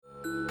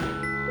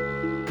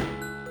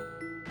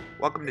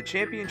Welcome to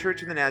Champion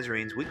Church of the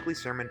Nazarene's weekly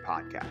sermon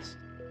podcast.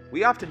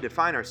 We often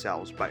define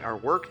ourselves by our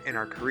work and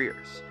our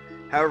careers.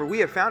 However, we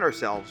have found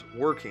ourselves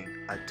working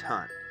a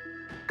ton.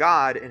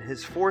 God, in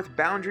His fourth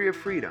boundary of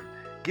freedom,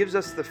 gives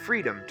us the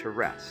freedom to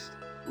rest.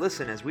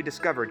 Listen as we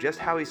discover just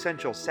how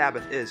essential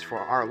Sabbath is for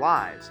our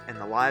lives and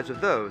the lives of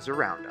those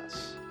around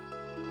us.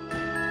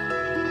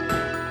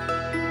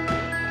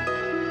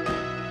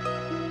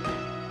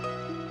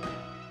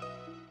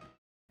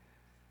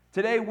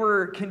 Today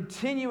we're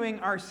continuing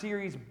our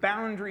series,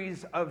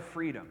 Boundaries of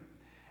Freedom.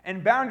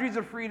 And Boundaries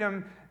of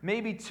Freedom,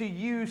 maybe to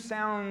you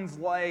sounds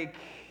like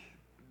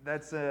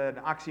that's an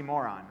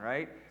oxymoron,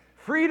 right?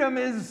 Freedom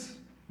is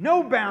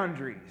no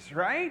boundaries,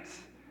 right?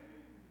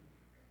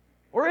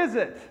 Or is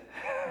it?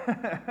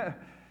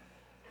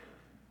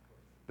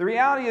 The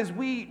reality is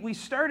we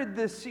started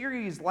this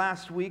series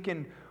last week,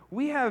 and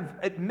we have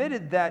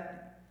admitted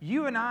that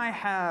you and I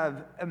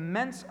have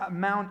immense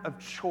amount of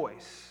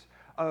choice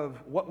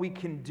of what we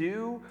can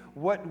do,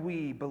 what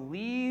we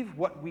believe,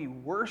 what we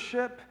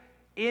worship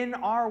in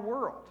our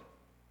world.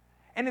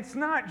 And it's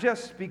not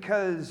just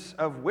because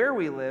of where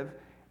we live.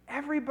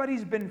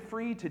 Everybody's been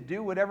free to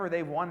do whatever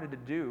they've wanted to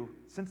do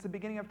since the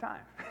beginning of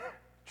time.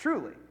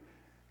 Truly.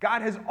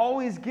 God has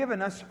always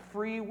given us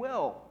free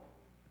will.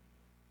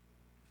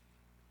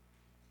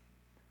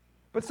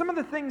 But some of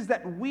the things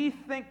that we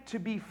think to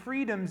be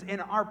freedoms in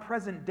our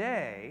present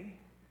day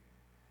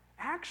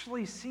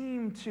actually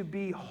seem to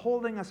be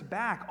holding us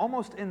back,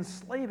 almost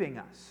enslaving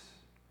us.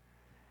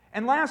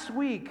 And last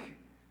week,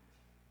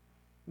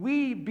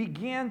 we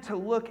began to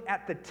look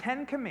at the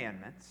Ten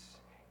Commandments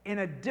in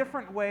a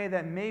different way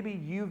than maybe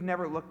you've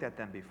never looked at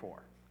them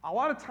before. A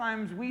lot of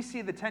times we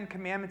see the Ten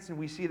Commandments and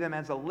we see them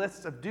as a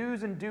list of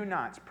do's and do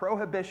nots,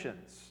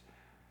 prohibitions,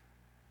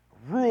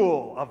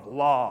 rule of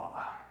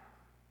law.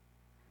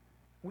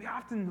 We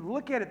often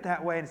look at it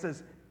that way and it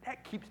says,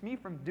 that keeps me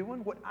from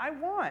doing what I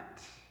want.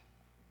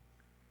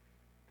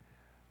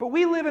 But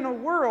we live in a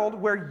world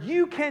where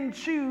you can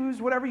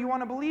choose whatever you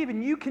want to believe,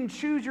 and you can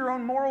choose your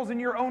own morals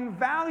and your own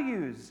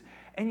values.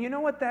 And you know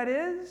what that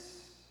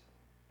is?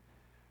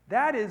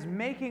 That is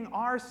making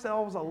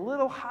ourselves a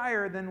little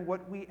higher than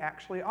what we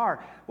actually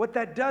are. What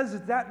that does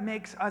is that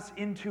makes us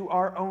into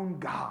our own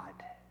God.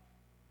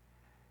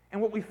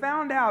 And what we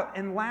found out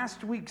in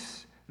last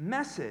week's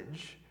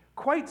message,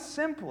 quite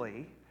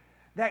simply,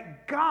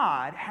 that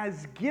God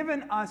has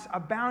given us a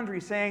boundary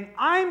saying,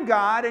 I'm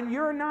God and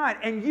you're not,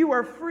 and you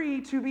are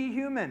free to be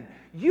human.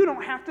 You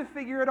don't have to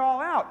figure it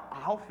all out.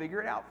 I'll figure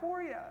it out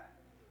for you.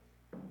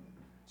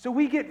 So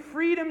we get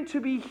freedom to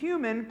be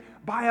human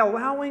by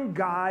allowing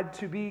God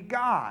to be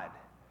God.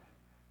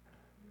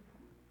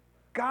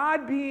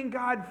 God being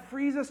God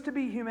frees us to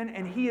be human,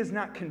 and He is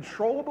not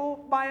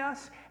controllable by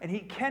us, and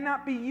He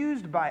cannot be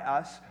used by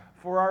us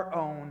for our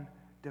own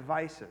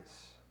devices.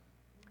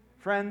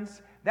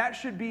 Friends, that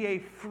should be a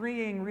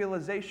freeing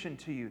realization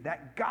to you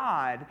that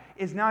God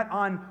is not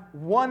on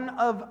one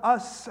of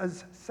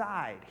us'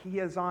 side. He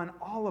is on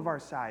all of our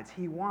sides.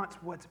 He wants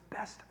what's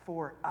best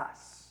for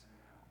us.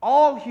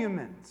 All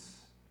humans.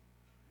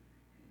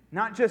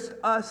 Not just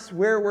us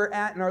where we're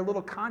at in our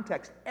little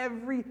context.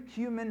 Every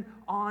human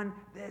on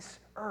this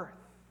earth.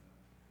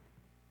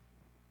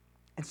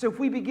 And so if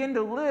we begin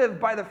to live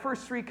by the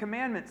first three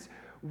commandments,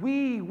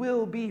 we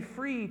will be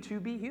free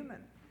to be human.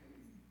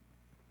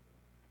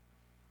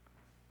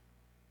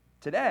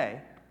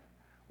 Today,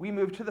 we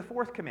move to the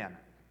fourth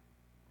commandment.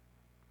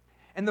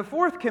 And the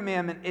fourth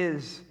commandment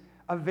is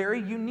a very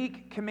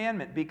unique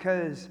commandment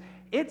because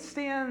it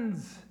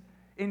stands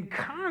in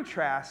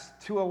contrast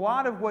to a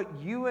lot of what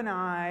you and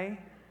I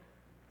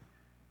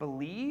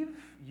believe,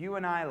 you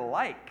and I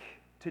like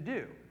to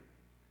do.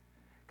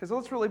 Because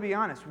let's really be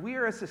honest, we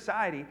are a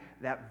society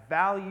that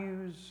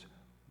values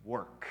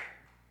work.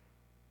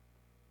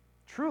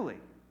 Truly.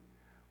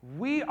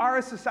 We are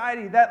a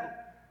society that,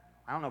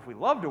 I don't know if we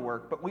love to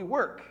work, but we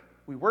work.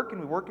 We work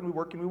and we work and we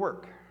work and we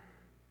work.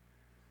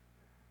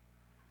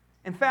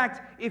 In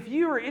fact, if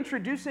you are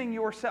introducing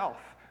yourself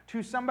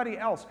to somebody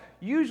else,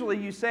 usually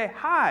you say,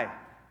 hi,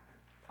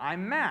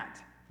 I'm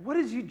Matt. What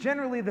is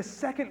generally the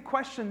second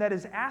question that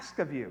is asked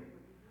of you?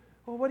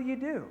 Well, what do you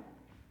do?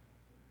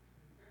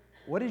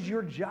 What is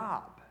your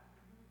job?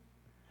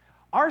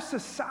 Our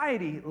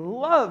society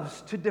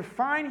loves to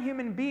define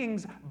human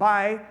beings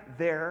by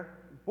their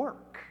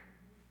work.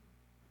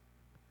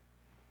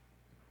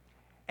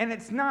 And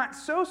it's not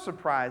so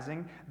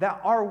surprising that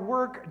our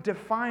work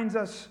defines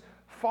us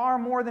far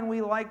more than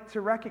we like to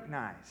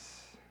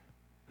recognize.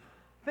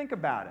 Think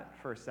about it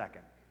for a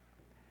second.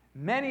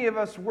 Many of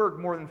us work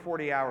more than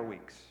 40-hour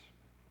weeks.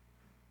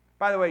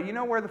 By the way, you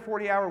know where the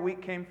 40-hour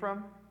week came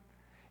from?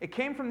 It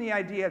came from the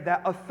idea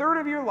that a third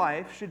of your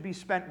life should be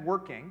spent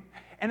working,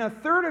 and a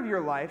third of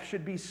your life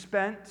should be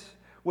spent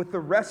with the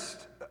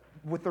rest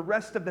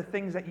of the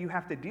things that you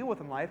have to deal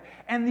with in life,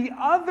 and the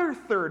other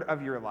third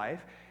of your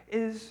life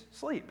is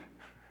sleep.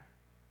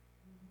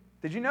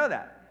 Did you know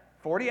that?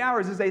 40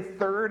 hours is a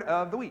third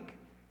of the week.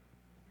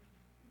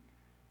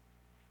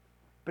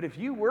 But But if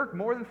you work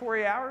more than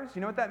 40 hours, you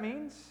know what that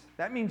means?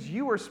 That means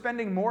you are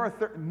spending more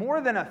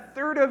than a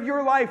third of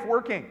your life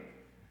working.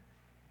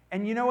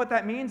 And you know what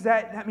that means?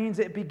 That means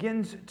it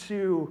begins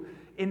to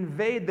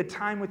invade the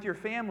time with your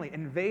family,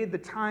 invade the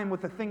time with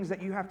the things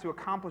that you have to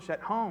accomplish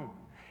at home.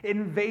 It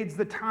invades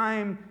the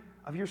time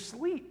of your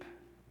sleep.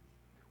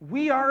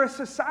 We are a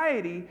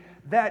society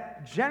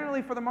that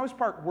generally, for the most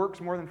part,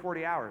 works more than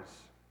 40 hours,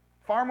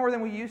 far more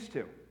than we used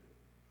to.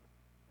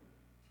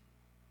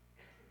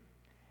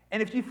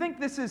 And if you think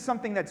this is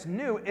something that's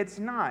new, it's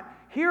not.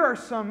 Here are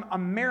some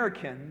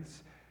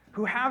Americans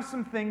who have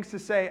some things to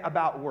say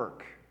about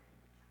work.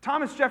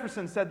 Thomas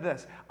Jefferson said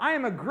this: "I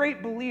am a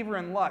great believer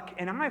in luck,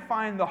 and I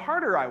find the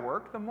harder I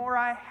work, the more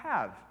I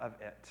have of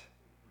it."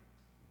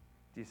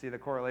 Do you see the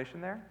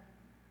correlation there?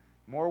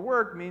 More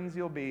work means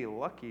you'll be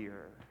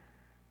luckier.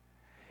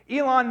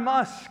 Elon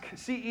Musk,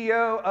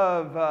 CEO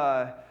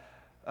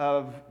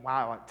of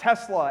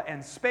Tesla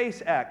and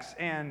SpaceX,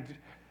 and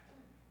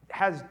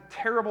has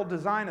terrible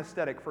design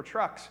aesthetic for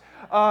trucks,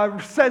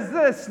 says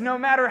this: "No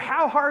matter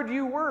how hard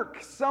you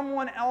work,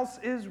 someone else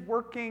is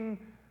working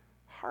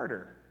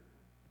harder."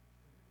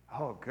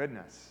 Oh,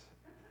 goodness.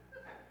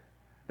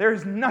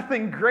 There's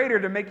nothing greater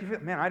to make you feel,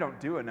 man, I don't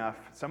do enough.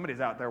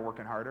 Somebody's out there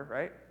working harder,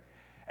 right?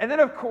 And then,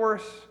 of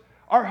course,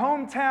 our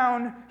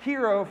hometown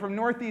hero from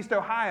Northeast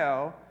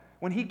Ohio,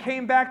 when he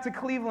came back to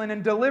Cleveland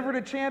and delivered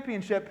a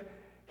championship,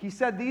 he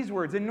said these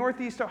words: "In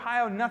Northeast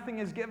Ohio, nothing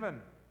is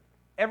given.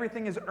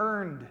 Everything is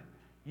earned.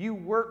 You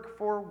work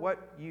for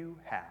what you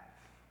have."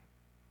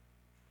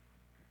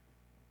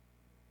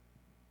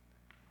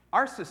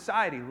 Our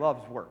society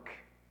loves work.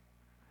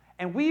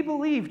 And we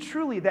believe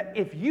truly that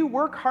if you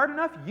work hard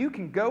enough, you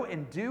can go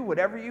and do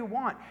whatever you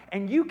want.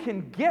 And you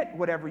can get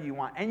whatever you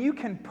want. And you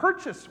can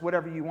purchase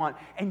whatever you want.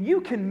 And you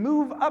can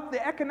move up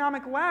the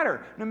economic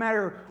ladder no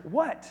matter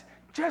what.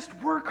 Just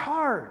work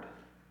hard.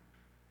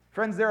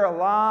 Friends, there are a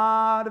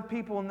lot of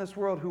people in this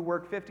world who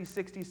work 50,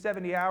 60,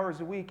 70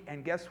 hours a week.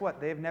 And guess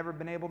what? They've never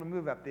been able to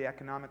move up the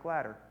economic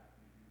ladder.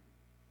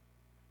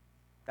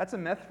 That's a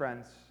myth,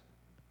 friends.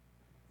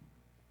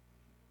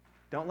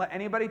 Don't let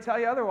anybody tell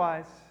you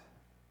otherwise.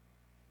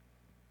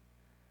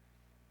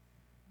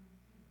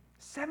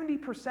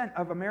 70%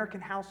 of American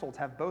households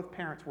have both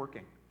parents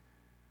working,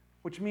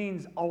 which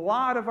means a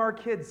lot of our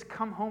kids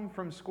come home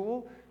from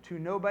school to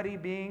nobody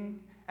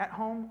being at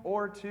home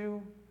or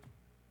to,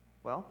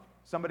 well,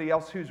 somebody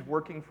else who's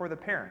working for the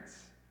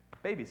parents,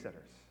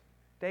 babysitters,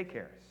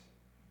 daycares.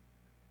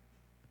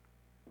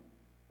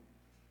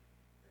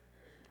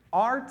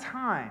 Our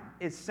time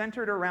is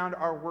centered around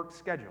our work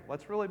schedule.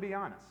 Let's really be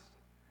honest.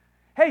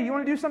 Hey, you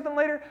want to do something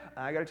later?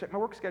 I got to check my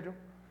work schedule.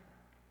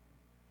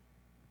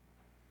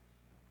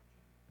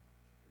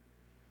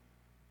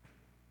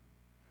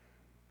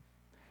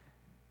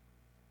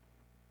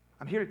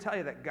 I'm here to tell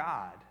you that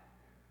God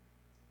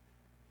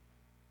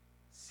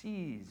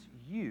sees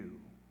you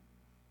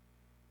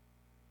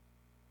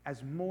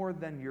as more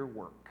than your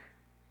work.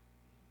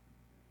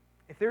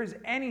 If there is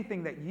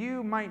anything that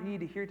you might need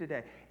to hear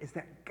today, is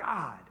that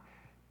God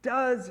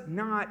does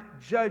not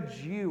judge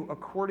you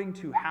according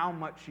to how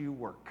much you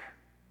work.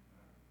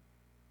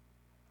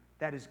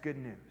 That is good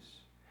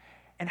news.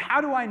 And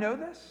how do I know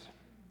this?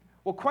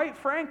 Well, quite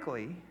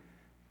frankly,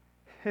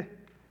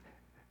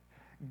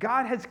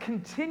 God has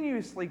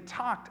continuously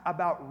talked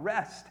about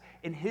rest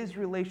in his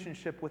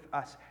relationship with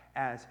us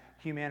as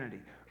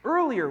humanity.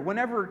 Earlier,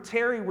 whenever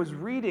Terry was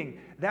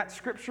reading that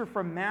scripture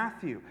from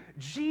Matthew,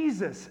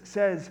 Jesus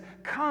says,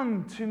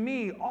 "Come to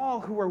me, all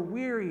who are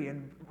weary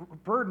and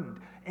burdened,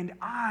 and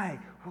I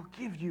will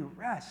give you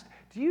rest."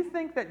 Do you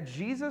think that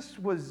Jesus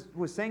was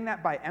saying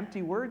that by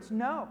empty words?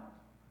 No.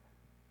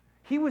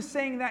 He was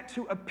saying that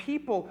to a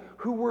people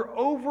who were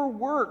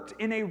overworked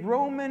in a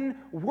Roman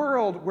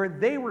world where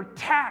they were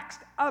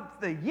taxed up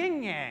the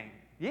yin-yang.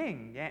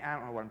 Yin-yang, I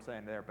don't know what I'm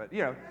saying there, but,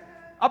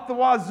 up the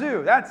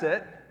wazoo, that's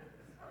it.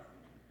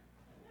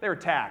 They were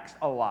taxed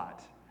a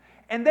lot.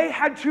 And they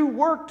had to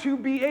work to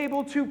be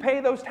able to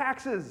pay those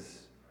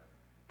taxes.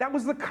 That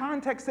was the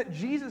context that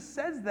Jesus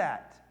says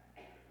that.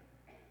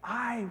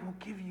 I will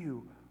give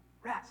you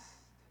rest.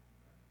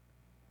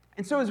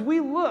 And so as we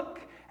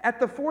look at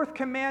the fourth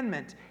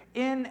commandment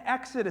in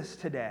Exodus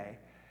today,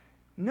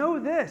 know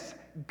this: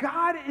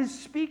 God is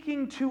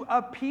speaking to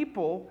a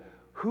people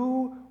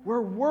who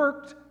were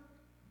worked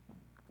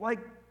like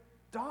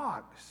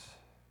dogs.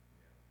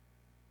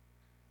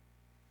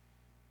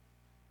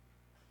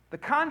 The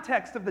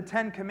context of the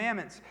Ten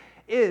Commandments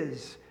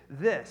is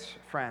this,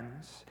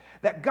 friends,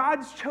 that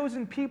God's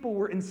chosen people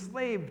were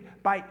enslaved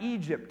by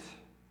Egypt.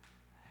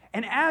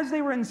 And as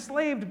they were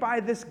enslaved by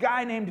this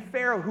guy named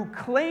Pharaoh who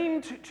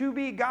claimed to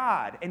be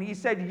God, and he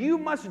said, "You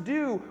must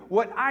do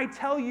what I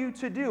tell you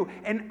to do,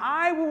 and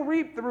I will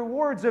reap the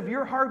rewards of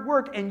your hard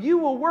work, and you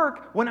will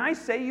work when I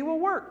say you will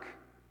work."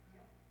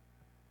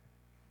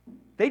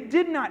 They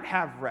did not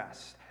have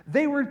rest.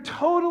 They were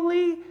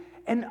totally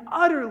and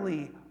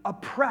utterly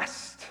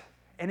oppressed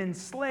and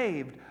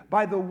enslaved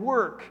by the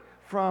work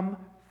from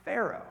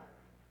Pharaoh.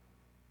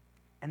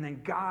 And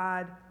then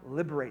God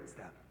liberates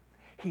them.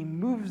 He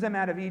moves them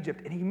out of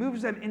Egypt, and he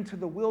moves them into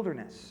the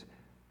wilderness.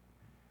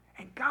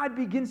 And God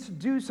begins to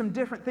do some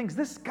different things.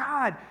 This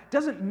God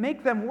doesn't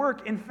make them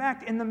work. In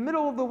fact, in the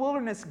middle of the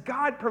wilderness,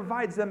 God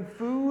provides them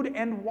food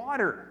and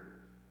water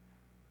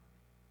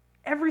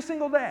every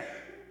single day.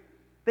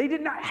 They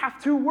did not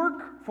have to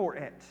work for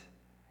it.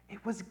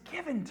 It was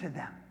given to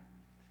them.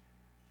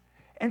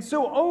 And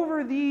so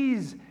over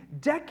these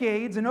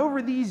decades and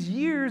over these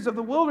years of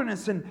the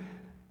wilderness, and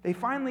they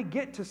finally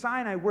get to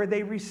Sinai where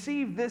they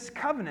receive this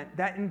covenant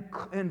that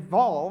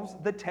involves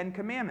the 10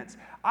 Commandments.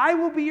 I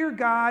will be your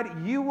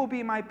God, you will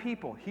be my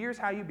people. Here's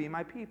how you be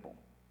my people.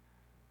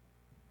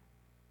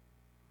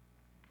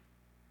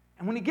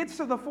 And when he gets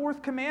to the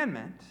 4th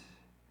commandment,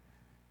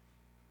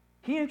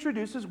 he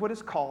introduces what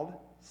is called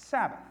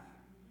Sabbath.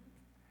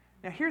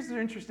 Now here's the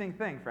interesting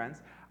thing,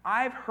 friends.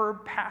 I've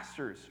heard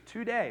pastors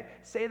today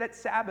say that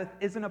Sabbath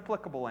isn't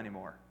applicable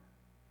anymore.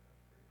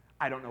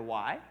 I don't know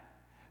why.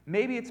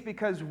 Maybe it's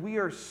because we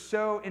are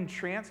so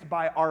entranced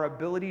by our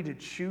ability to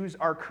choose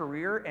our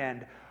career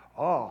and,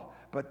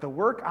 but the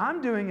work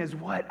I'm doing is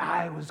what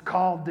I was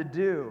called to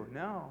do.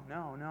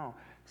 No.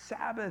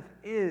 Sabbath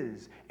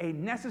is a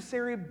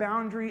necessary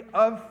boundary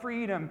of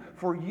freedom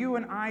for you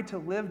and I to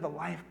live the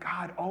life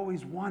God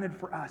always wanted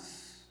for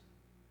us.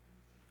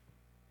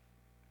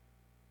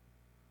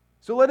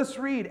 So let us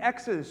read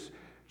Exodus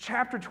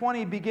chapter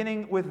 20,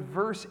 beginning with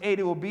verse 8.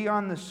 It will be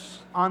on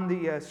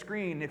the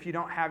screen if you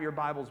don't have your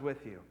Bibles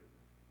with you.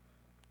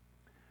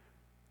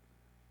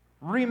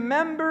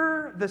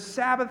 Remember the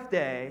Sabbath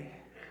day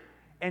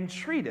and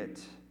treat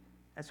it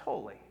as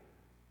holy.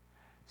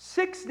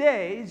 6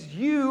 days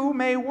you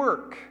may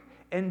work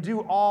and do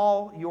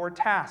all your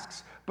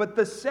tasks, but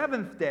the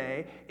 7th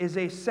day is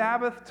a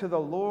Sabbath to the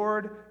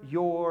Lord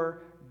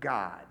your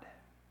God.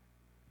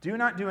 Do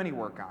not do any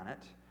work on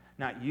it.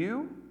 Not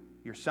you,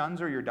 your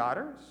sons or your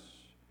daughters,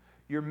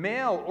 your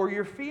male or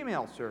your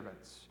female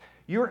servants,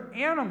 your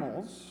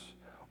animals,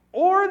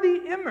 or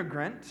the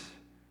immigrant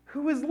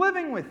who is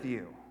living with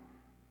you.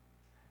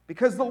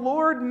 Because the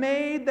Lord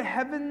made the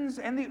heavens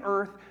and the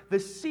earth, the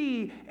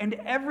sea, and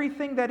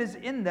everything that is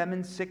in them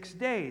in 6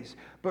 days,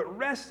 but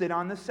rested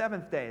on the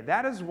 7th day.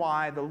 That is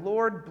why the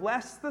Lord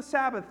blessed the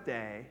Sabbath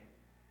day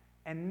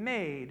and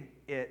made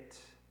it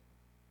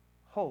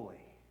holy.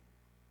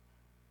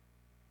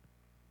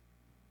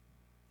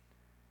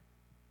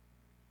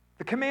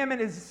 The commandment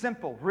is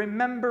simple.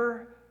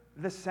 Remember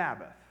the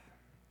Sabbath.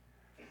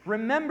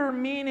 Remember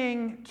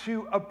meaning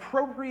to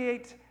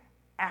appropriate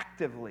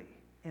actively.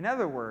 In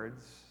other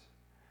words,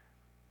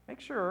 make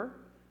sure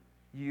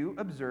you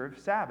observe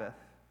Sabbath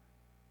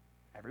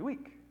every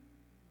week.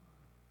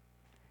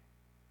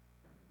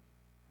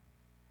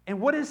 And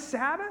what is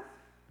Sabbath?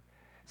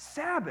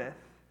 Sabbath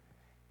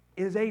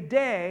is a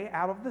day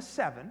out of the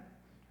 7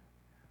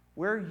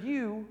 where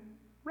you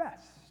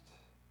rest.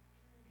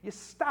 You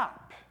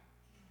stop.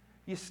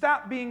 You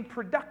stop being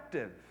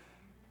productive.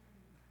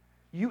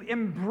 You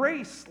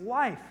embrace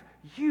life.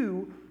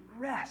 You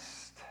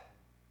rest.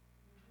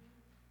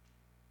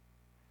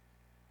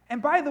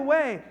 And by the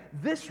way,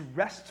 this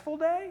restful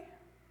day,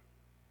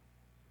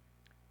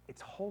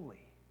 it's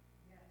holy.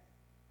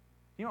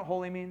 You know what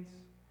holy means?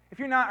 If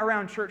you're not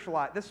around church a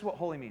lot, this is what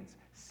holy means.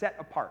 Set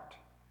apart.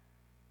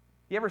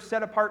 You ever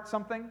set apart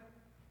something?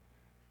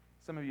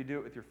 Some of you do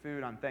it with your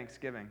food on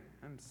Thanksgiving.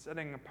 I'm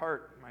setting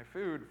apart my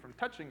food from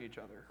touching each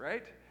other,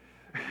 right?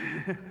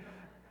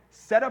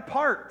 Set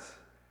apart.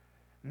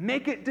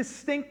 Make it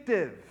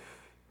distinctive.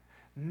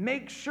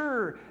 Make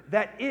sure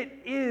that it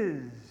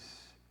is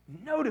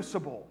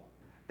noticeable,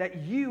 that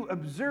you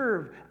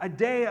observe a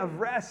day of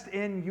rest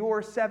in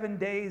your 7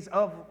 days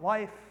of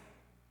life.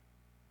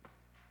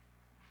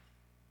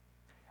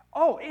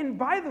 Oh, and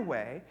by the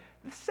way,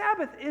 the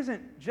Sabbath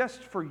isn't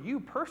just for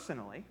you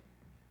personally.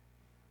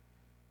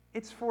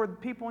 It's for the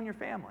people in your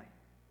family.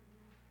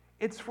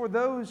 It's for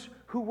those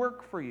who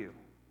work for you.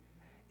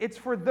 It's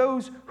for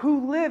those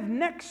who live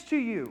next to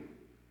you.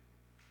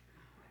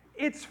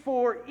 It's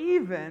for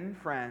even,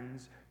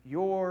 friends,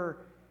 your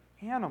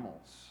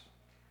animals.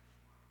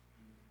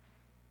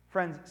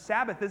 Friends,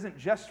 Sabbath isn't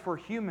just for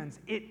humans.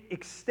 It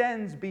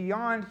extends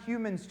beyond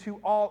humans to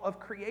all of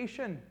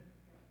creation.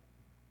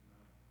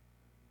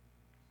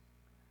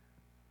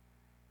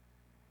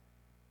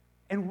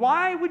 And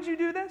why would you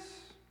do this?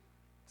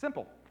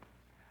 Simple.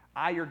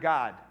 I, your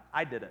God,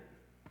 I did it.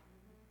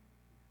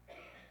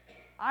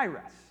 I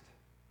rest.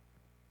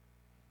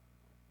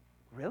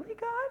 Really,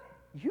 God?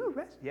 You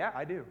rest? Yeah,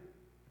 I do.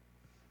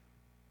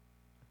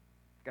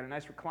 Got a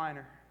nice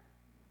recliner.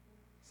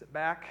 Sit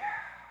back.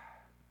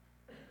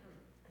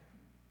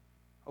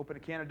 Open a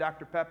can of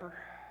Dr. Pepper.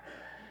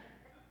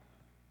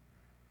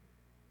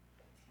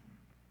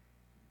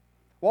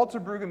 Walter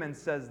Brueggemann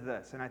says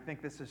this, and I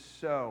think this is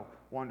so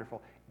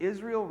wonderful.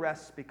 Israel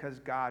rests because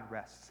God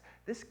rests.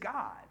 This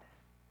God,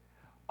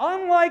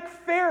 unlike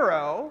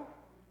Pharaoh,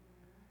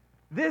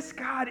 this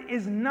God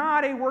is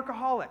not a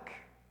workaholic.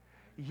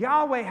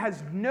 Yahweh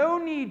has no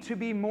need to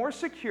be more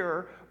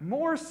secure,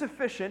 more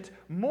sufficient,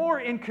 more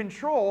in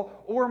control,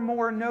 or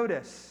more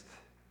noticed.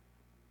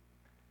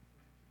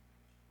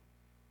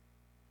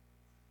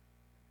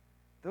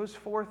 those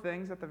four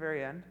things at the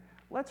very end,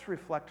 let's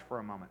reflect for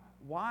a moment.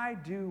 Why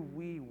do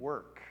we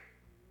work?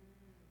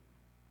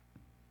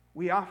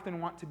 We often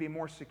want to be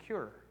more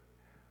secure.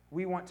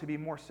 We want to be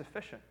more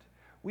sufficient.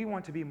 We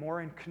want to be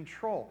more in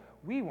control.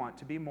 We want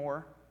to be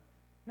more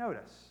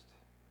noticed.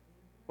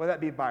 Whether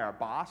that be by our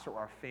boss or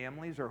our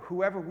families or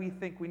whoever we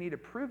think we need to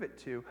prove it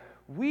to,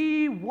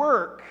 we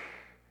work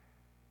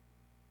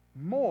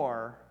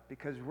more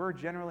because we're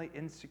generally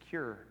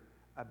insecure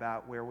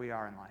about where we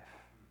are in life.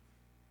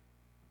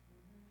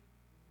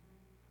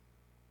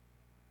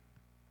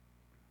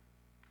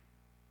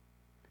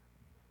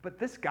 But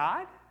this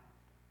God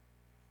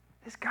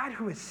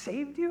who has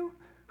saved you,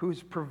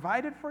 who's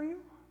provided for you,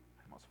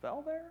 I almost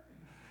fell there.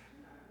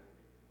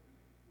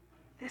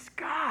 This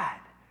God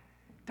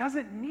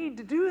doesn't need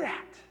to do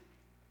that.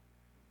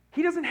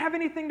 He doesn't have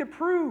anything to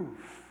prove.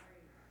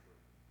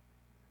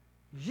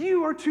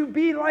 You are to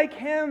be like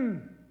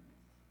him.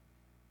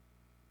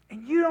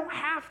 And you don't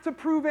have to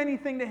prove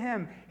anything to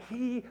him.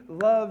 He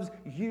loves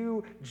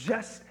you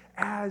just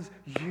as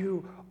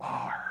you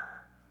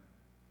are.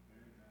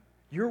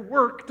 Your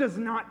work does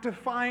not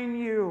define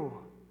you.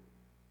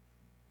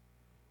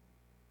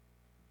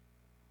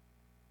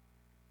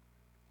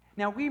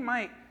 Now, we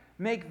might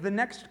make the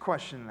next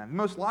question then. The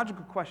most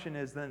logical question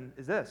is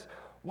this.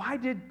 Why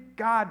did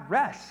God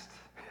rest?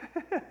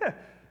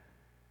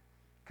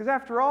 Because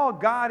after all,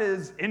 God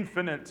is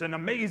infinite and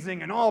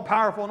amazing and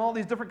all-powerful and all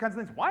these different kinds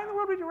of things. Why in the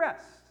world would he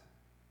rest?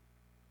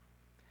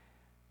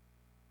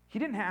 He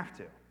didn't have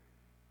to.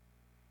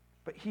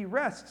 But he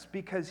rests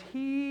because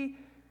he,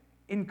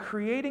 in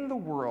creating the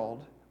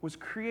world, was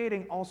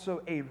creating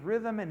also a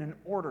rhythm and an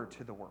order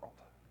to the world.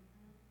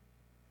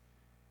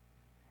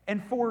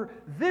 And for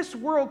this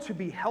world to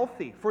be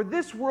healthy, for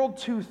this world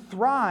to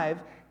thrive,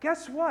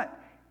 guess what?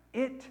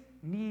 It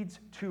needs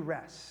to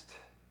rest.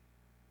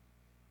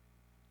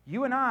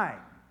 You and I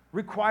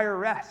require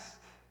rest.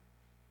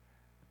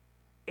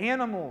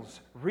 Animals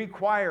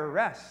require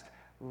rest.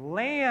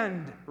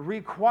 Land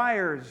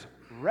requires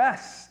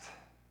rest.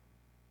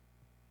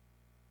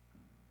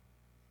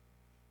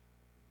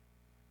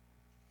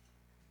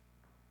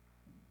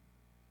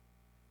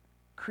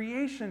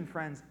 Creation,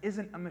 friends,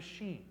 isn't a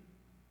machine.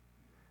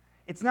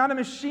 It's not a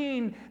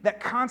machine that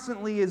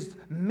constantly is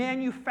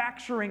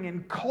manufacturing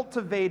and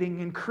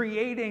cultivating and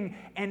creating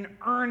and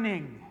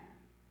earning.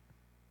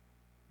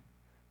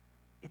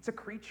 It's a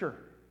creature,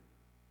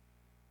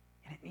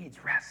 and it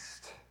needs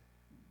rest.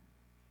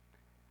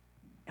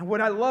 And what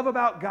I love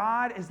about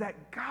God is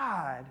that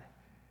God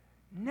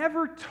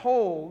never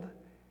told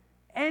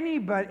any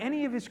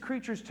of his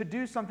creatures to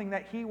do something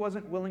that he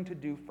wasn't willing to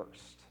do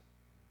first.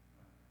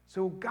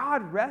 So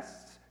God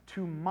rests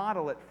to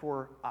model it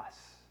for us,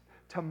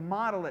 to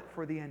model it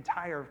for the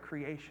entire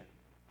creation.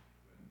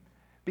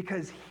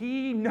 Because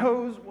he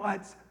knows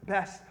what's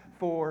best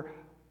for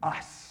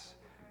us.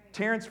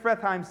 Terence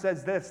Fretheim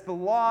says this: the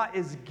law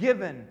is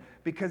given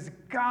because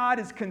God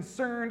is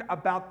concerned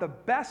about the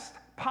best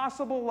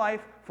possible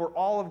life for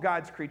all of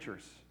God's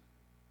creatures.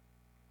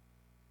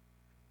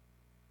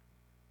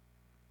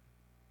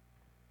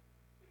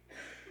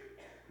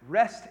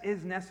 Rest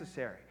is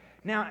necessary.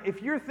 Now,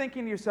 if you're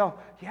thinking to yourself,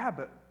 yeah,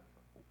 but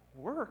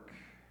work.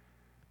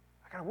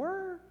 I gotta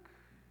work.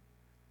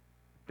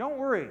 Don't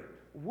worry.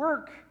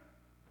 Work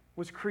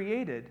was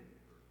created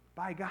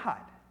by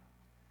God.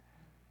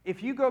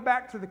 If you go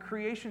back to the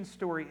creation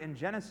story in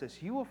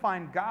Genesis, you will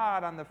find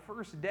God on the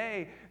first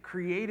day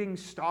creating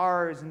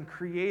stars and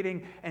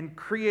creating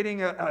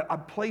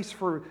a place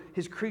for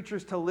his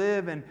creatures to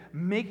live and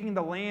making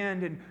the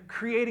land and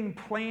creating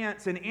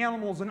plants and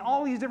animals and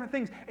all these different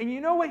things. And you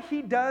know what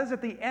he does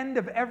at the end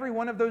of every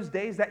one of those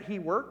days that he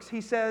works?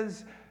 He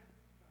says,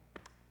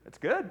 "It's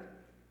good.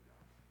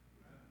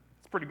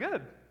 It's pretty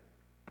good.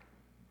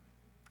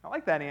 I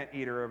like that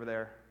anteater over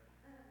there.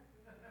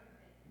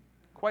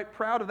 Quite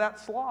proud of that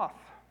sloth."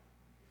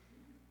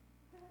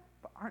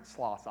 But aren't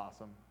sloths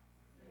awesome?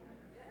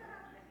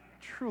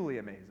 Truly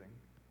amazing.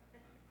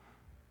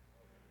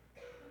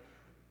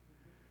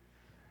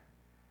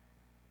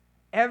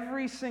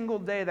 Every single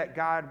day that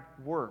God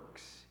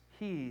works,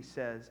 he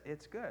says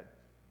it's good.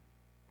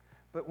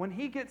 But when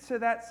he gets to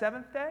that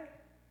seventh day,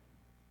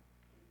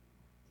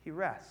 he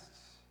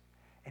rests.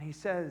 And he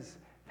says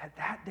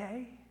that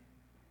day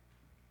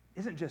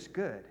isn't just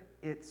good,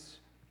 it's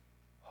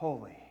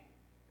holy.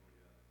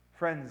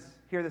 Friends,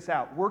 hear this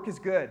out. Work is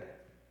good.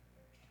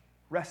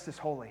 Rest is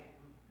holy.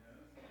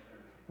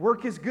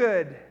 Work is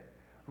good.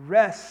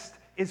 Rest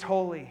is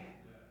holy.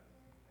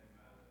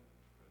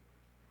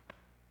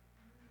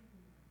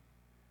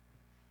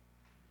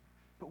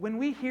 But when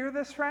we hear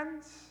this,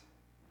 friends,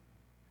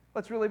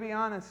 let's really be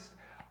honest.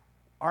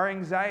 Our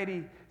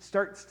anxiety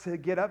starts to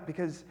get up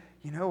because,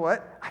 you know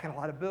what? I got a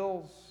lot of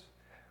bills.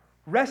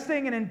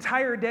 Resting an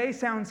entire day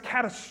sounds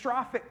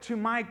catastrophic to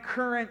my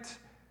current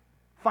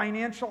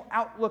financial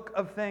outlook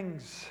of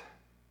things.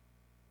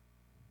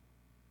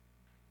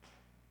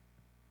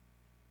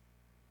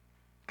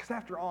 Because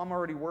after all, I'm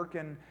already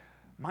working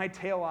my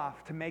tail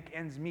off to make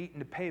ends meet and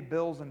to pay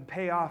bills and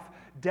pay off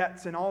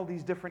debts and all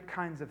these different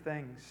kinds of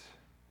things.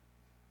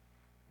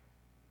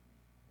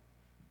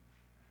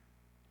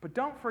 But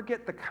don't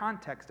forget the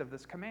context of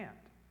this command.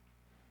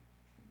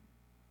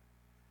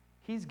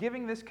 He's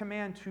giving this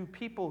command to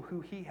people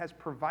who he has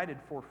provided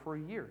for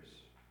years.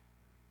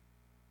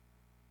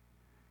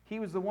 He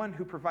was the one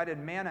who provided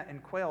manna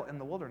and quail in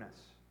the wilderness.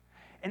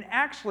 And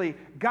actually,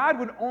 God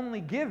would only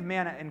give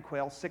manna and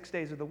quail 6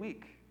 days of the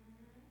week.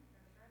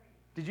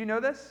 Did you know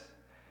this?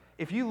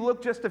 If you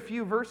look just a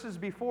few verses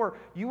before,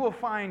 you will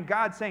find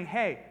God saying,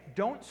 hey,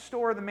 don't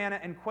store the manna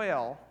and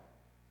quail.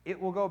 It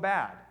will go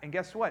bad. And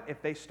guess what?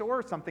 If they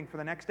store something for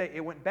the next day,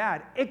 it went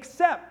bad.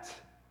 Except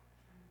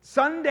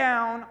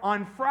sundown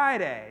on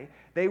Friday,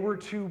 they were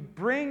to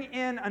bring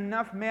in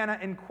enough manna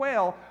and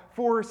quail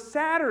for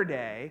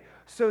Saturday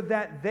so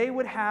that they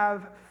would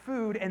have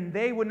food and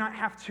they would not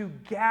have to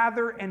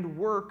gather and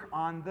work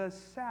on the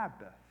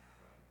Sabbath.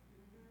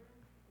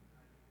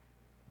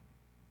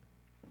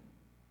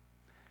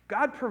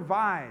 God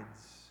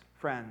provides,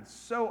 friends,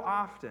 so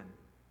often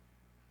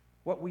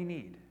what we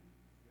need.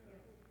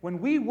 When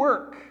we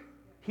work,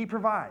 he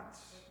provides.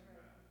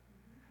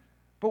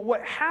 But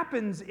what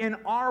happens in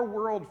our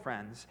world,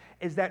 friends,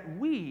 is that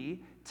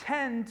we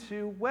tend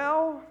to,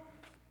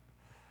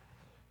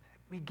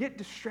 we get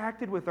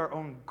distracted with our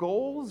own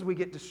goals, we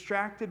get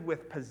distracted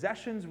with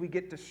possessions, we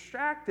get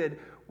distracted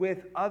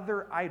with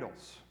other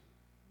idols.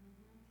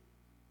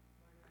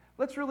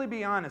 Let's really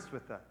be honest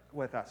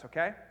with us,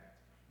 okay?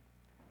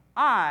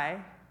 I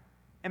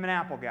am an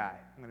Apple guy.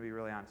 I'm going to be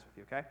really honest with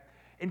you, okay?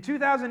 In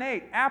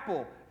 2008,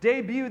 Apple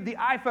debuted the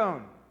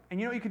iPhone. And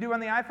you know what you could do on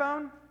the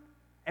iPhone?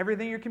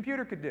 Everything your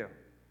computer could do.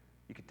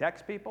 You could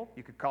text people,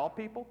 you could call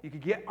people, you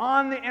could get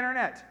on the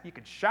internet, you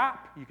could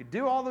shop, you could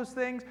do all those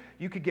things,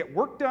 you could get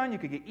work done, you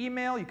could get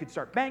email, you could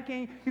start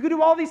banking, you could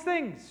do all these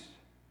things.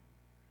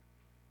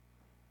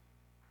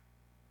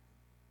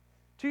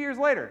 2 years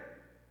later,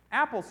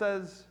 Apple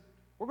says,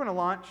 we're going to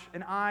launch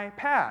an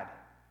iPad.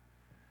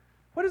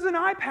 What does an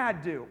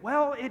iPad do?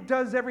 Well, it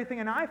does everything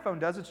an iPhone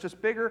does, it's just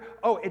bigger.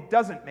 Oh, it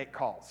doesn't make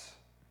calls.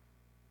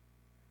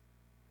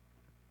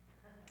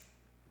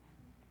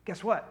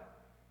 Guess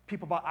what?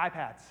 People bought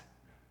iPads.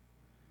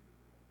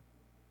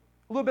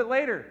 A little bit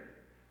later,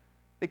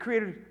 they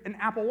created an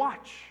Apple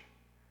Watch.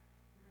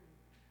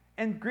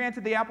 And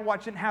granted, the Apple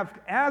Watch didn't have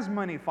as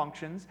many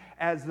functions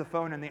as the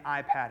phone and the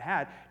iPad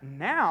had.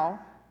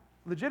 Now,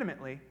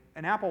 legitimately,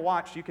 an Apple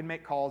Watch you can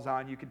make calls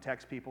on, you can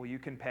text people, you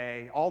can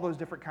pay, all those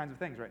different kinds of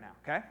things right now,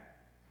 okay?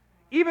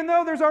 Even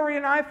though there's already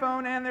an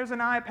iPhone and there's an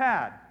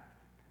iPad.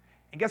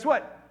 And guess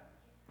what?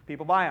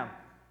 People buy them.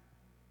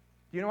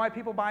 Do you know why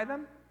people buy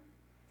them?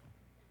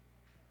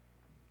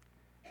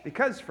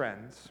 Because,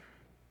 friends,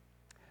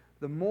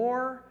 the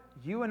more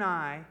you and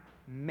I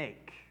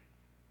make,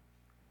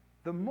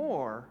 the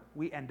more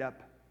we end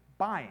up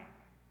buying.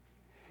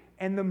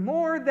 And the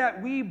more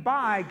that we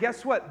buy,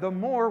 guess what? The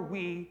more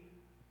we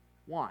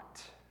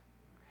want.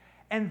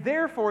 And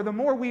therefore, the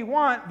more we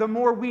want, the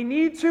more we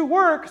need to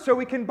work so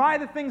we can buy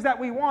the things that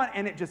we want,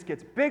 and it just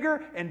gets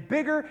bigger and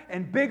bigger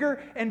and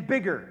bigger and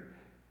bigger.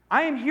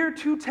 I am here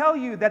to tell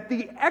you that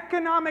the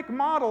economic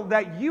model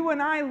that you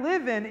and I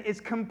live in is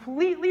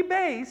completely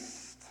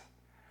based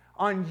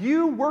on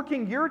you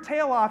working your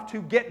tail off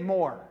to get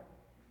more.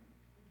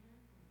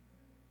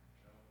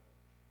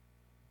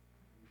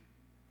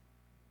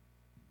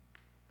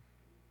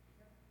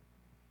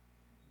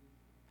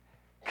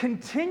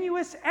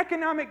 Continuous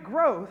economic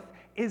growth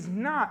is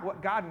not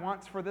what God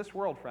wants for this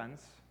world,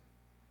 friends.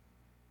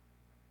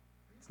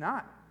 It's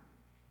not.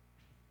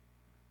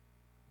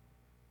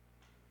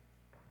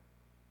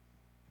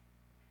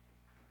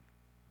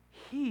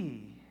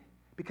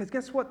 Because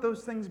guess what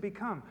those things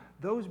become?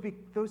 Those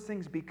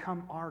things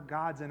become our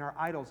gods and our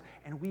idols,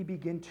 and we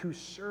begin to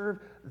serve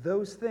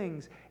those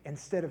things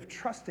instead of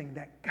trusting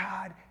that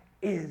God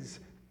is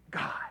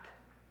God.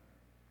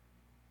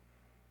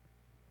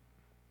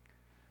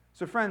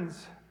 So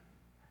friends,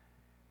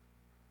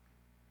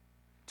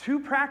 to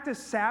practice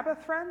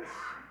Sabbath, friends,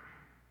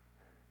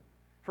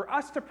 for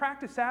us to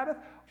practice Sabbath,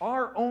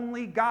 our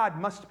only God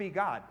must be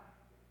God.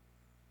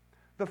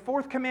 The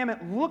fourth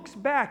commandment looks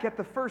back at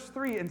the first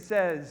three and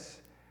says,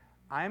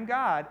 I am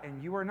God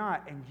and you are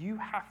not, and you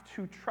have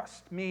to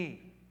trust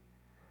me,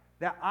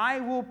 that I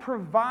will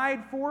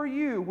provide for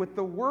you with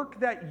the work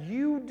that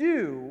you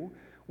do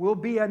will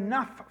be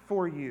enough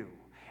for you.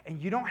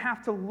 And you don't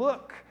have to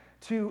look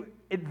to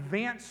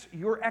advance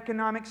your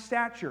economic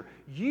stature.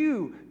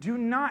 You do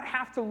not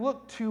have to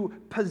look to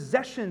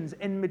possessions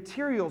and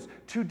materials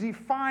to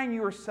define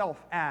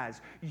yourself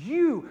as.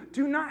 You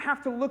do not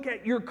have to look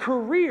at your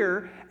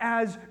career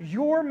as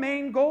your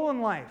main goal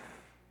in life.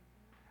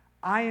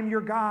 I am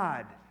your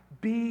God.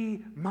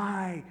 Be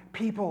my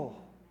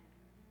people.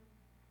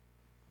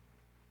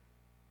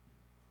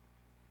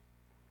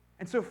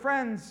 And so,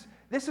 friends,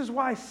 this is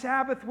why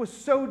Sabbath was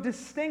so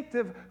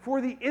distinctive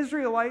for the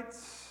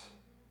Israelites.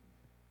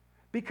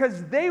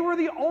 Because they were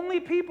the only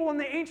people in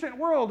the ancient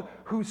world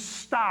who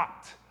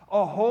stopped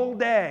a whole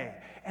day.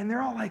 And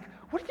they're all like,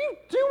 What are you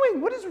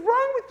doing? What is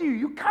wrong with you?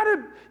 You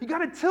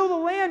gotta till the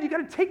land. You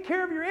gotta take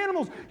care of your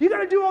animals. You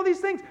gotta do all these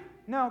things.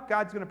 No,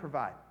 God's going to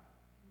provide.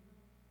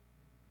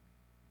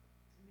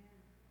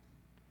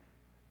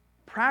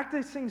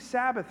 Practicing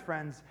Sabbath,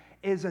 friends,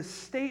 is a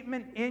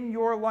statement in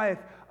your life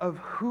of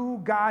who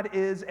God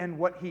is and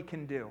what He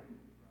can do.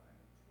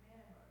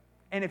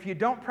 And if you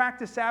don't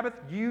practice Sabbath,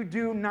 you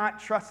do not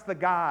trust the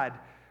God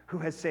who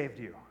has saved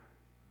you.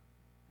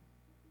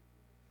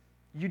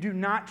 You do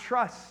not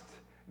trust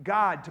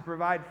God to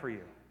provide for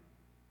you.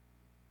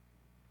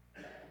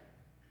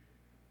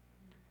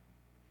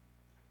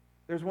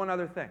 There's one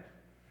other thing.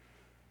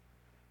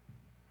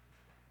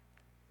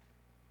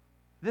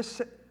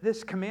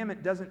 This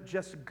commandment doesn't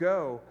just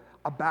go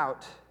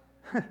about,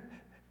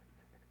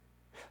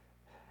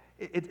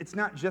 it's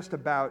not just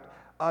about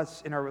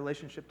us in our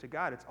relationship to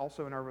God, it's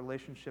also in our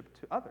relationship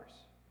to others.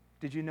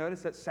 Did you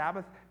notice that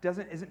Sabbath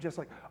isn't just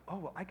like, oh,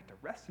 well, I get to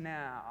rest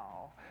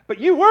now, but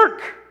you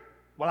work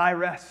while I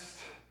rest.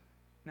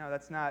 No,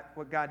 that's not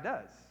what God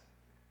does.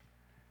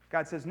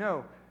 God says,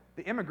 no,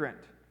 the immigrant,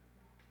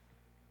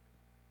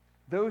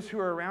 those who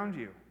are around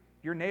you,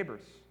 your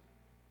neighbors,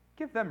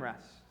 give them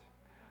rest.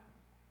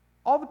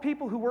 All the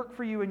people who work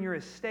for you in your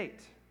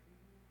estate,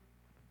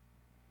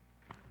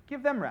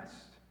 give them rest.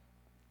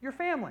 Your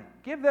family,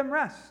 give them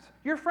rest.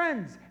 Your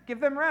friends, give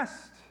them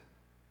rest.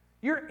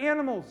 Your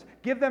animals,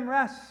 give them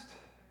rest.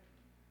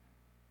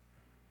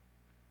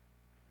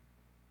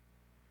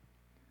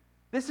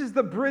 This is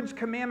the bridge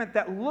commandment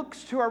that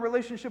looks to our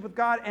relationship with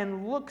God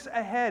and looks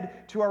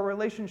ahead to our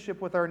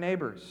relationship with our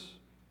neighbors.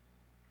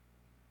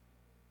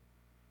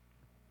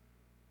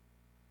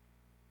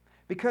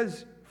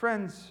 Because,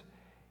 friends,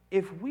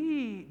 if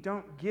we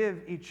don't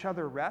give each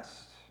other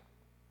rest,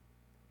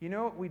 you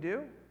know what we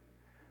do?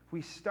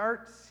 We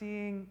start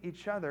seeing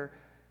each other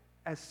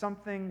as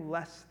something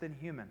less than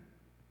human.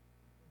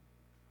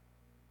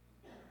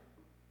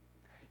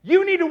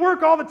 You need to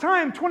work all the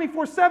time,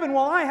 24/7,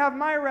 while I have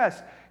my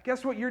rest.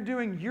 Guess what you're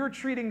doing? You're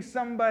treating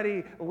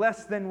somebody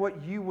less than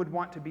what you would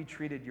want to be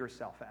treated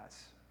yourself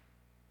as.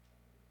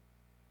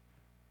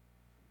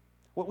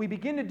 What we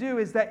begin to do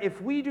is that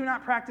if we do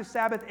not practice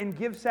Sabbath and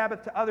give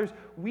Sabbath to others,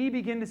 we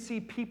begin to see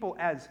people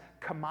as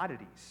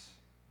commodities,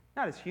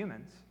 not as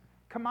humans,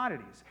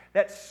 commodities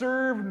that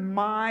serve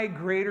my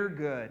greater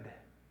good.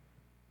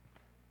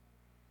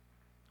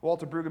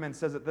 Walter Brueggemann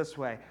says it this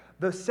way: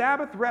 the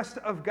Sabbath rest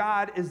of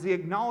God is the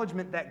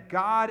acknowledgement that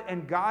God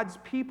and God's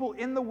people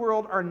in the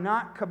world are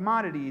not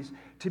commodities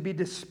to be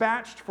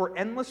dispatched for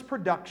endless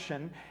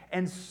production,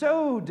 and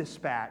so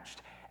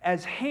dispatched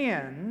as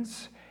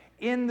hands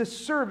in the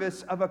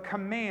service of a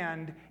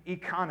command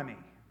economy.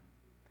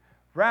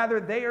 Rather,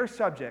 they are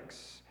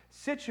subjects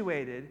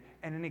situated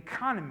in an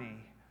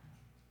economy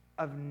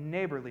of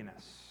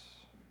neighborliness.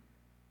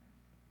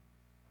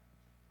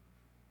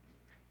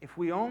 If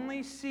we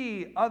only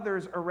see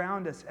others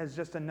around us as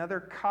just another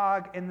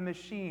cog in the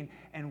machine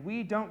and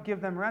we don't give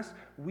them rest,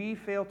 we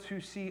fail to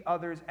see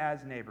others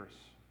as neighbors.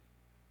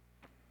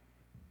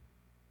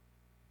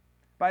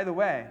 By the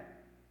way,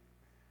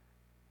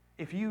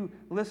 if you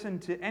listen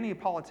to any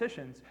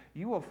politicians,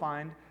 you will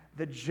find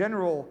the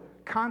general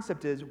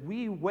concept is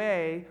we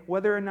weigh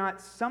whether or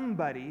not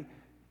somebody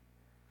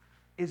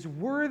is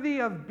worthy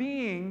of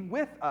being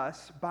with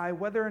us by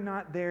whether or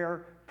not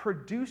they're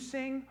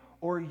producing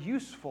or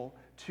useful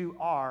to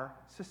our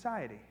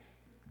society.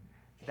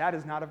 That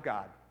is not of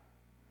God.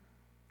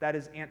 That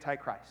is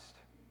Antichrist.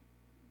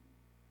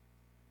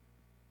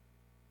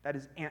 That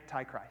is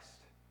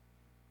Antichrist.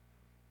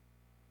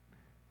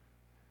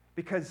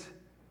 Because,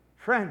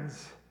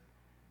 friends,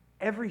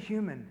 every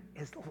human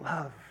is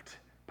loved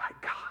by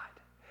God.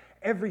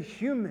 Every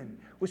human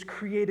was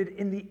created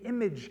in the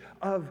image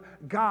of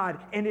God.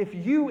 And if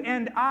you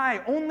and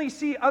I only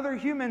see other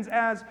humans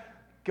as,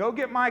 go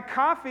get my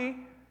coffee,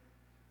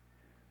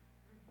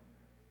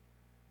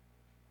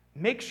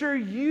 make sure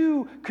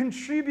you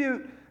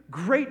contribute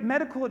great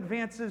medical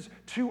advances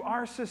to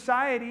our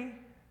society,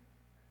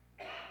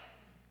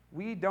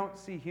 we don't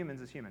see humans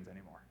as humans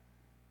anymore.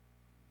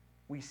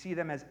 We see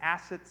them as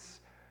assets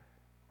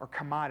or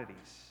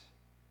commodities.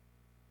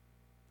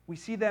 We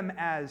see them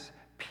as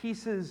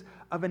pieces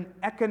of an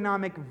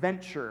economic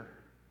venture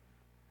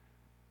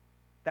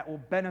that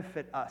will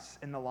benefit us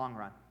in the long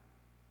run.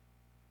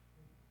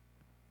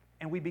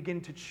 And we begin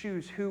to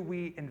choose who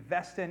we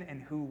invest in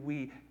and who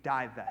we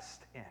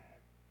divest in.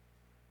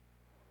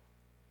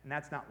 And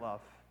that's not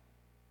love.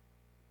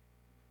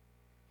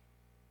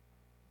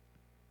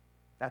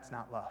 That's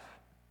not love.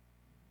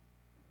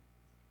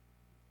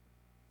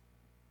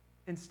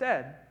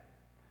 Instead,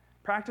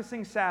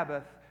 practicing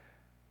Sabbath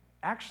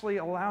actually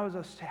allows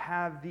us to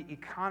have the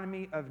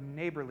economy of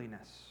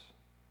neighborliness.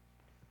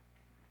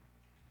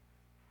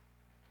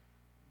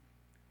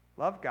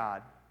 Love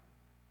God,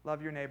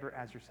 love your neighbor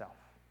as yourself.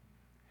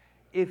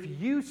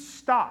 If you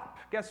stop,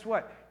 guess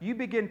what? You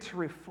begin to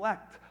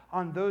reflect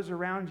on those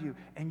around you,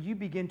 and you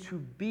begin to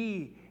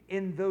be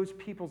in those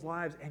people's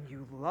lives, and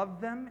you love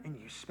them, and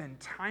you spend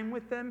time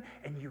with them,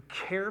 and you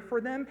care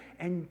for them,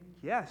 and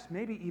yes,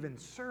 maybe even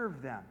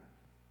serve them.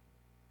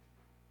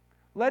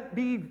 Let's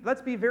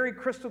be very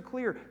crystal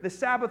clear. The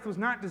Sabbath was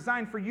not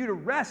designed for you to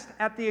rest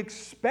at the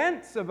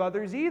expense of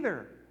others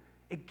either.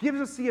 It gives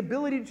us the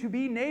ability to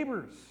be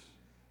neighbors.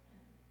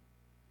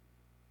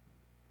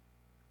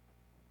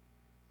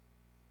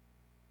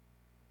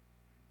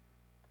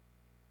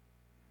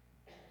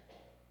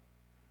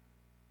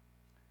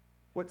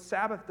 What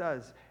Sabbath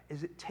does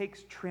is it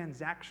takes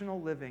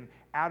transactional living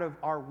out of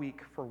our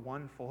week for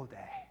one full day.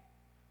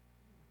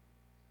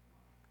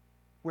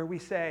 Where we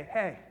say,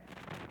 hey,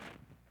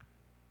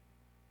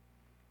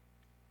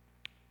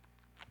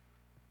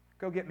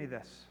 go get me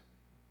this.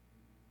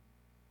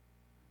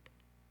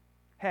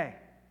 Hey,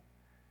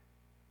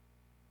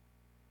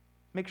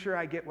 make sure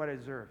I get what I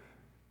deserve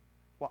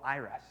while I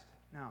rest.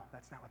 No,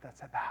 that's not what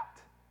that's about.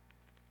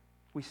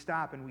 We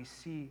stop and we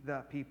see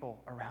the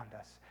people around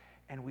us,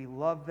 and we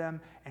love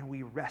them, and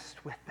we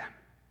rest with them.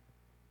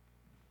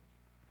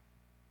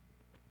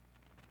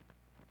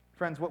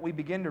 Friends, what we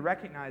begin to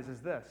recognize is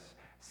this.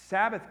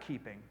 Sabbath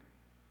keeping,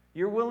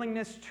 your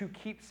willingness to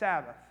keep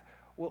Sabbath,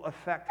 will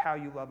affect how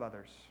you love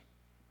others.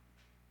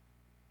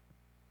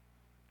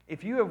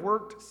 If you have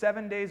worked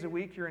 7 days a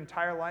week your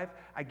entire life,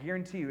 I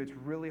guarantee you it's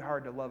really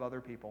hard to love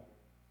other people.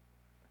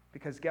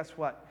 Because guess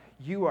what?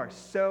 You are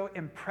so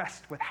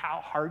impressed with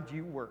how hard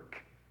you work.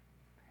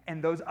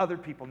 And those other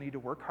people need to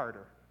work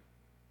harder.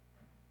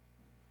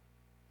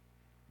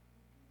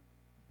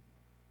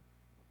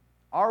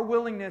 Our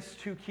willingness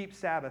to keep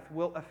Sabbath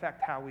will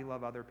affect how we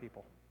love other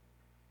people.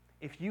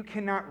 If you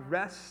cannot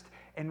rest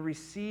and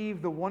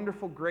receive the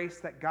wonderful grace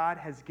that God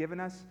has given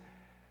us,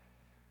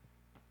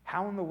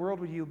 how in the world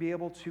will you be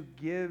able to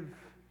give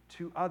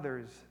to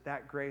others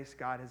that grace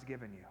God has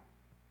given you?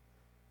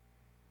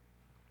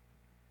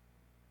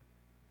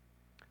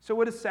 So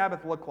what does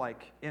Sabbath look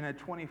like in a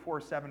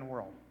 24/7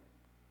 world?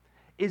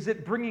 Is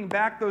it bringing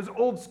back those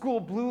old school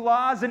blue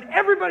laws and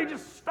everybody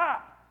just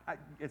stop?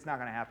 It's not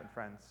going to happen,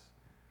 friends.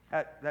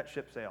 That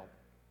ship sailed.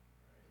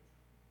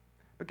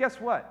 But guess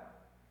what?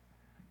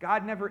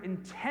 God never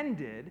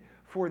intended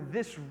for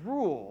this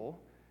rule,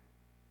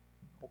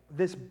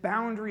 this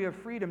boundary of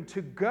freedom,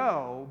 to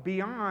go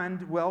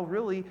beyond, well,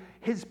 really,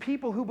 his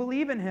people who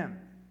believe in him.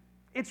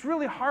 It's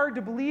really hard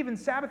to believe in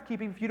Sabbath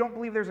keeping if you don't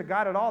believe there's a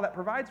God at all that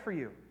provides for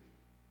you.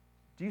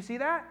 Do you see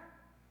that?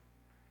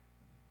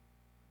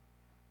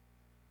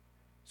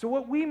 So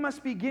what we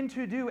must begin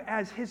to do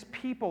as his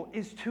people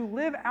is to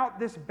live out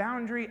this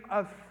boundary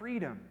of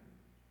freedom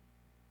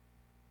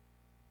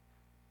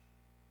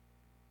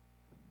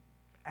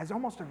as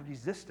almost a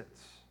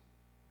resistance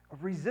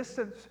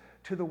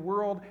to the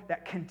world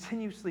that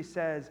continuously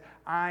says,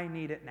 I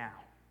need it now.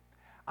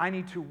 I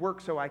need to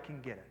work so I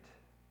can get it.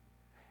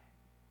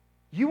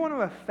 You want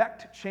to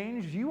affect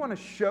change? You want to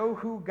show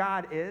who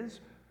God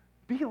is?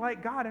 Be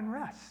like God and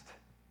rest.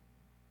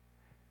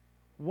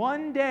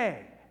 One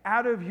day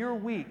out of your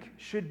week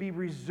should be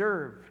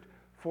reserved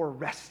for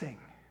resting.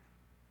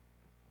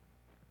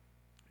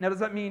 Now, does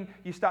that mean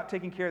you stop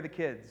taking care of the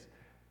kids?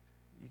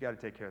 You got to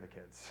take care of the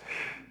kids.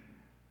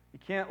 You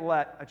can't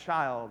let a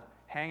child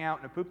hang out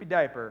in a poopy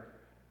diaper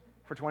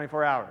for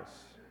 24 hours.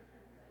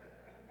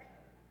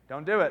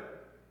 Don't do it.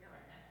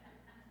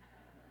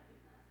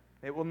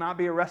 It will not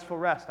be a restful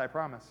rest, I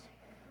promise.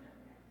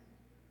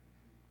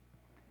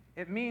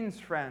 It means,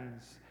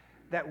 friends,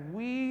 that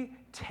we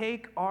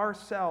take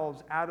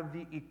ourselves out of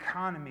the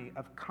economy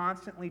of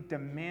constantly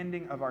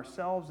demanding of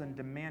ourselves and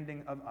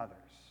demanding of others.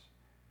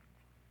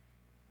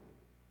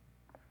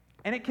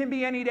 And it can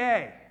be any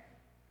day.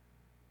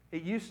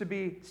 It used to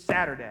be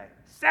Saturday.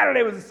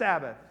 Saturday was a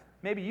Sabbath.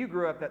 Maybe you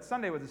grew up that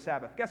Sunday was a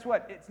Sabbath. Guess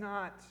what? It's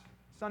not.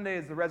 Sunday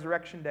is the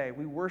resurrection day.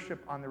 We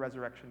worship on the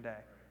resurrection day.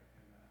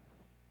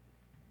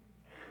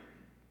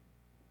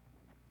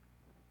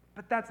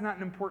 But that's not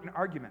an important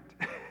argument.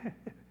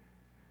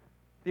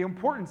 The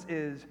importance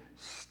is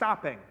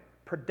stopping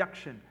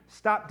production.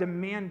 Stop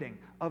demanding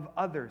of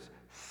others.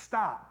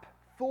 Stop,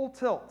 full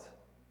tilt,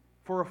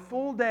 for a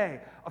full day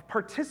of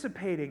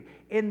participating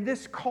in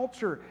this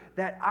culture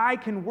that I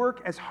can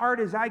work as hard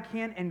as I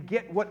can and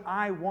get what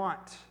I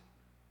want.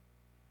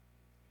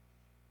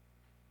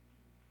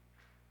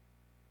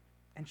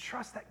 And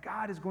trust that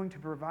God is going to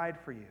provide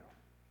for you.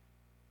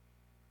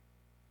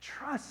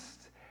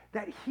 Trust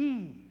that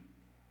He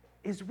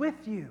is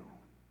with you.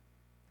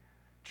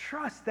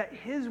 Trust that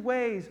His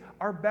ways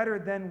are better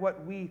than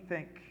what we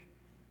think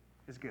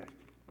is good.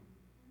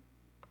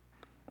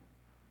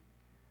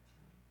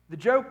 The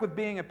joke with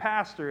being a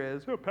pastor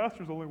is,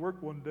 pastors only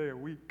work one day a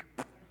week.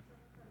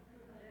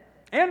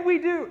 And we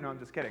do. No, I'm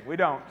just kidding. We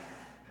don't.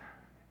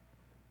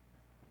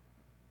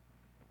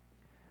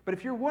 But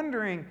if you're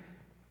wondering,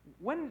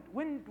 when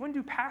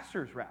do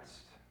pastors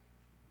rest?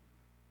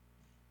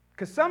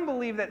 Because some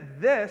believe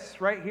that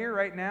this right here,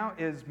 right now,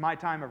 is my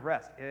time of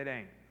rest. It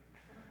ain't.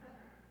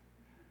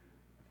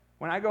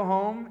 When I go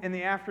home in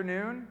the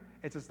afternoon,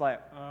 it's just like,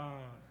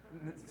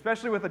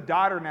 especially with a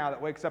daughter now that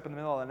wakes up in the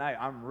middle of the night,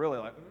 I'm really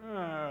like,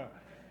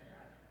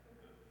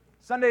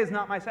 Sunday is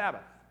not my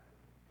Sabbath.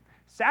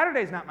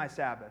 Saturday's not my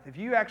Sabbath. If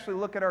you actually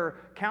look at our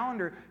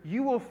calendar,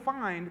 you will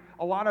find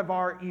a lot of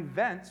our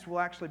events will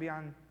actually be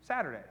on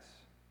Saturdays.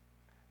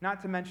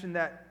 Not to mention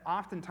that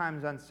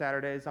oftentimes on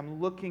Saturdays, I'm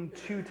looking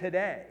to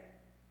today.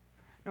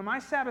 No, my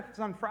Sabbath is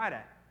on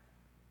Friday.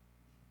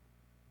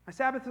 My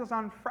Sabbath is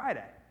on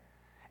Friday.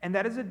 And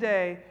that is a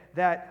day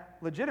that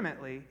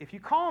legitimately, if you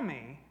call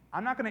me,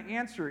 I'm not going to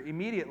answer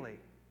immediately.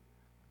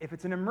 If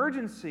it's an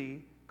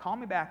emergency, call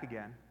me back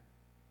again,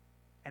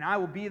 and I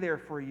will be there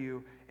for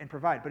you and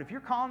provide. But if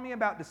you're calling me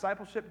about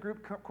discipleship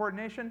group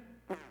coordination,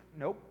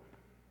 nope.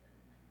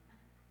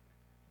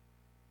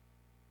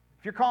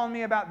 If you're calling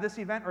me about this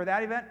event or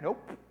that event,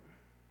 nope.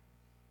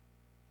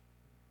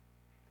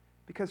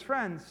 Because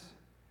friends,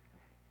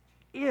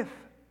 if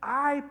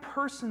I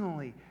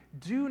personally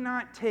do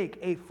not take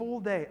a full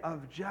day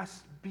of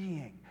just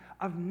being,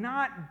 of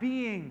not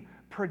being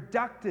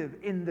productive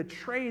in the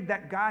trade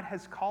that God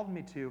has called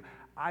me to,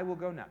 I will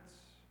go nuts.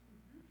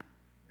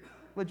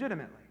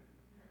 Legitimately.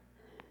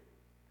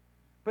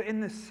 But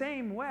in the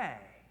same way,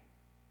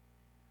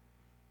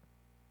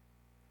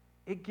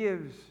 it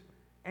gives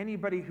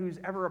anybody who's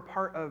ever a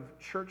part of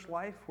church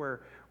life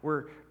where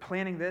we're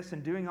planning this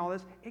and doing all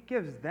this, it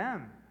gives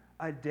them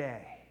a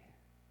day.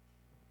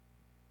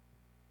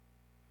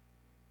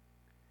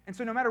 And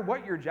so no matter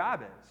what your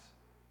job is,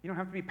 you don't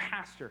have to be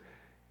pastor,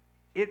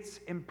 it's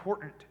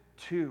important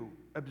to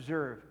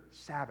observe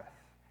Sabbath.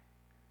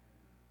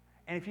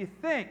 And if you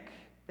think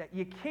that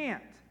you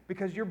can't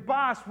because your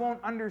boss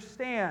won't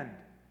understand,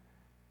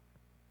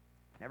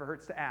 it never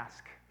hurts to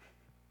ask.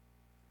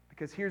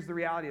 Because here's the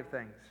reality of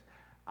things.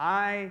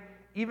 I,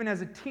 even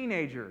as a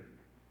teenager,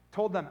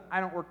 told them,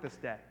 I don't work this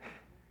day.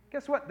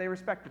 Guess what? They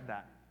respected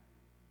that.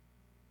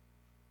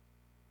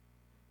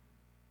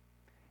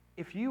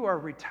 If you are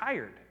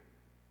retired,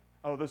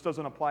 oh, this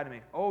doesn't apply to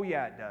me. Oh,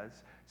 yeah, it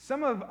does.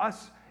 Some of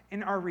us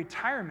in our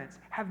retirements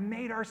have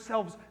made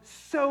ourselves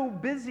so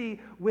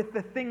busy with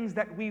the things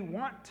that we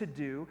want to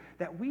do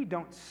that we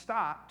don't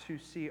stop to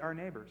see our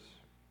neighbors.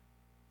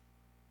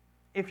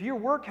 If your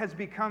work has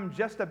become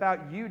just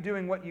about you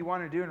doing what you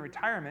want to do in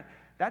retirement,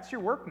 that's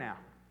your work now.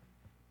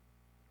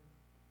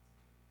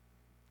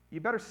 You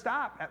better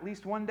stop at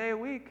least one day a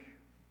week.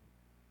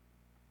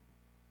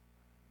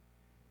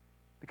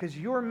 Because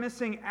you're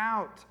missing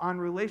out on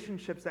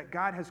relationships that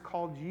God has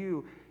called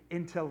you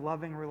into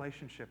loving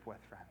relationship with,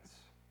 friends.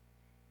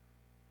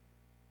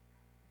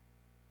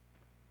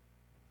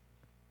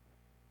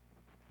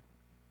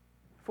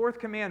 Fourth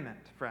commandment,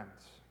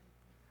 friends.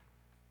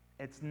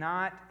 It's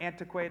not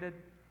antiquated.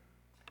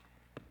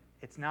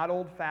 It's not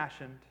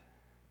old-fashioned.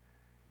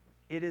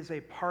 It is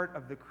a part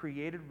of the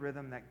created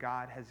rhythm that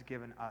God has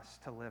given us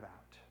to live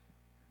out.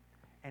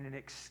 And it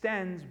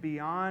extends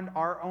beyond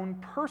our own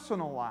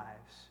personal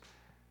lives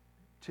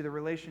to the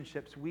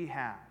relationships we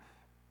have.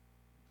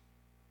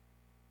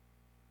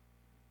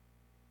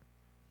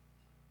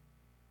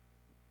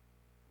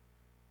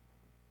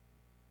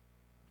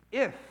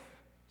 If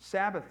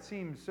Sabbath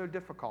seems so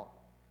difficult,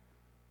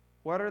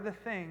 what are the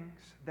things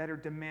that are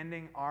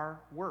demanding our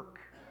work?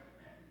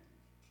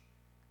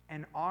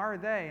 And are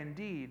they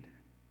indeed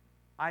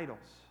idols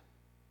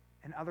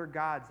and other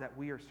gods that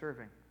we are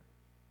serving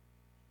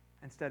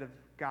instead of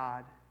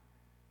God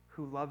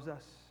who loves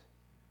us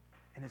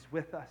and is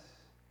with us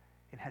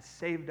and has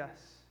saved us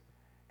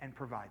and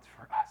provides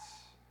for us?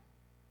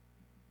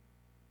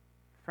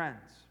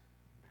 Friends,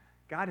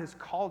 God has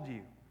called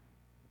you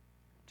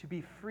to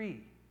be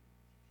free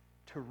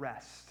to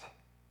rest,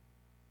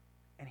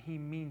 and He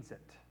means it.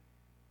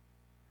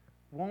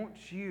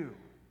 Won't you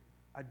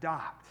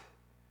adopt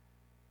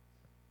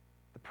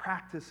the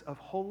practice of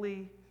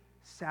holy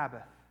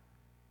Sabbath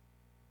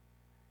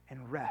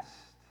and rest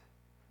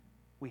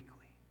weekly?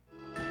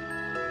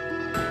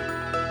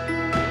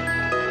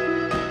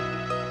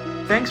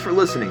 Thanks for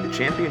listening to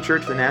Champion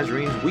Church of the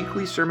Nazarene's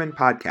weekly sermon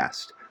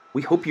podcast.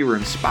 We hope you were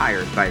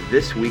inspired by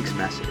this week's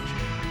message.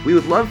 We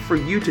would love for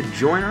you to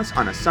join us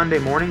on a Sunday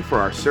morning for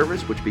our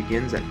service, which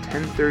begins at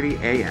 10:30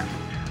 a.m.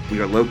 We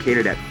are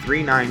located at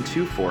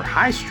 3924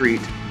 High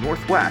Street,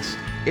 Northwest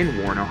in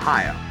Warren,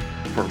 Ohio.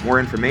 For more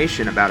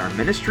information about our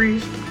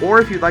ministries,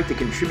 or if you'd like to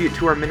contribute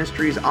to our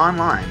ministries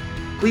online,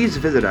 please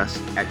visit us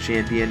at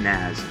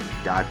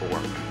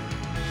championnaz.org.